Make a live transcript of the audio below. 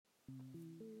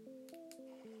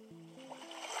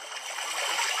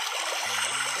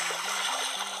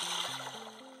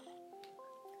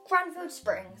Cranfield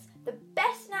Springs, the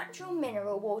best natural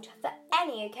mineral water for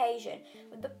any occasion,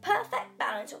 with the perfect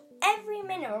balance of every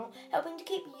mineral helping to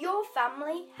keep your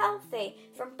family healthy,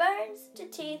 from bones to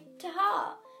teeth to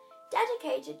heart.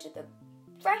 Dedicated to the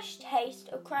fresh taste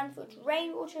of Cranfield's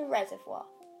rainwater reservoir.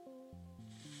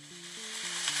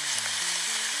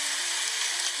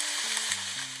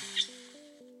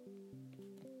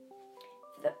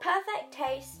 For the perfect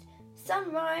taste,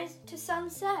 sunrise to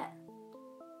sunset.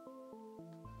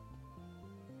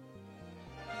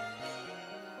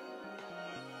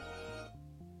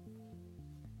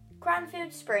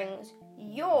 Cranfield Springs,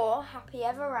 your happy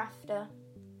ever after.